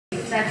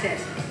That's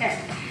it. Okay.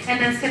 And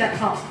then sit up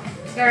tall.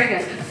 Very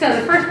good. So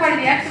the first part of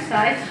the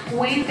exercise,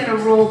 Wayne's going to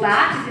roll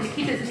back. He's going to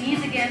keep his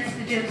knees against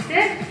the gym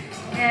stick.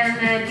 And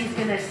then he's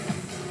going to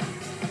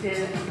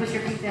push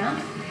your feet down.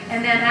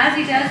 And then as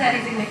he does that,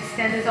 he's going to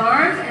extend his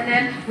arms and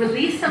then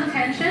release some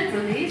tension.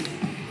 Release.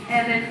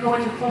 And then go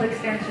into full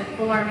extension,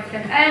 full arm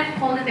extension. And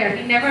hold it there.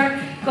 He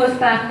never goes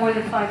back more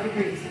than 5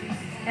 degrees.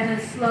 And then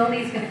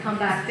slowly he's going to come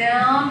back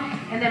down.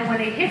 And then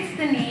when it hits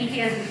the knee, he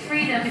has the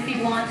freedom if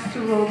he wants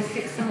to roll the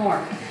stick some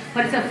more.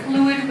 But it's a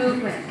fluid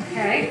movement,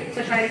 okay?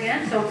 So try it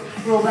again. So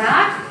roll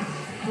back,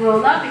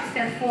 roll up,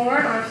 extend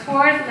forward, arms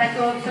forward, let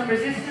go of some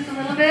resistance a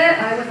little bit.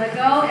 I would let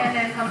go, and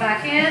then come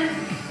back in,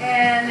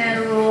 and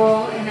then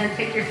roll, and then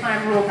take your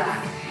time, roll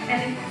back.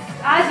 And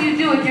as you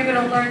do it, you're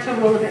going to learn to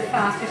roll a bit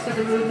faster, so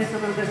the movement's a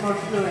little bit more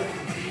fluid.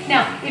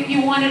 Now, if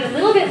you wanted a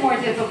little bit more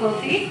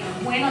difficulty,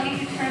 Wayne, I'll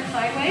get you to turn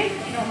sideways,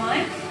 if you don't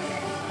mind.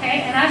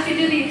 Okay, and as you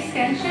do the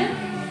extension,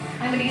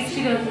 I'm going to get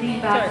you to lean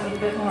back a little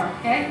bit more,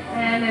 okay?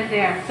 And then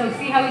there. So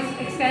see how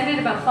he's extended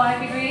about 5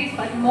 degrees,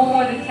 like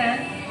more than 10,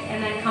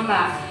 and then come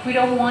back. We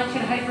don't want you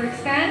to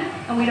hyperextend,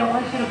 and we don't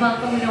want you to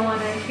bump, and we don't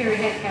want to anterior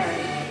head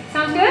carry.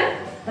 Sounds good?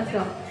 Let's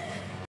go.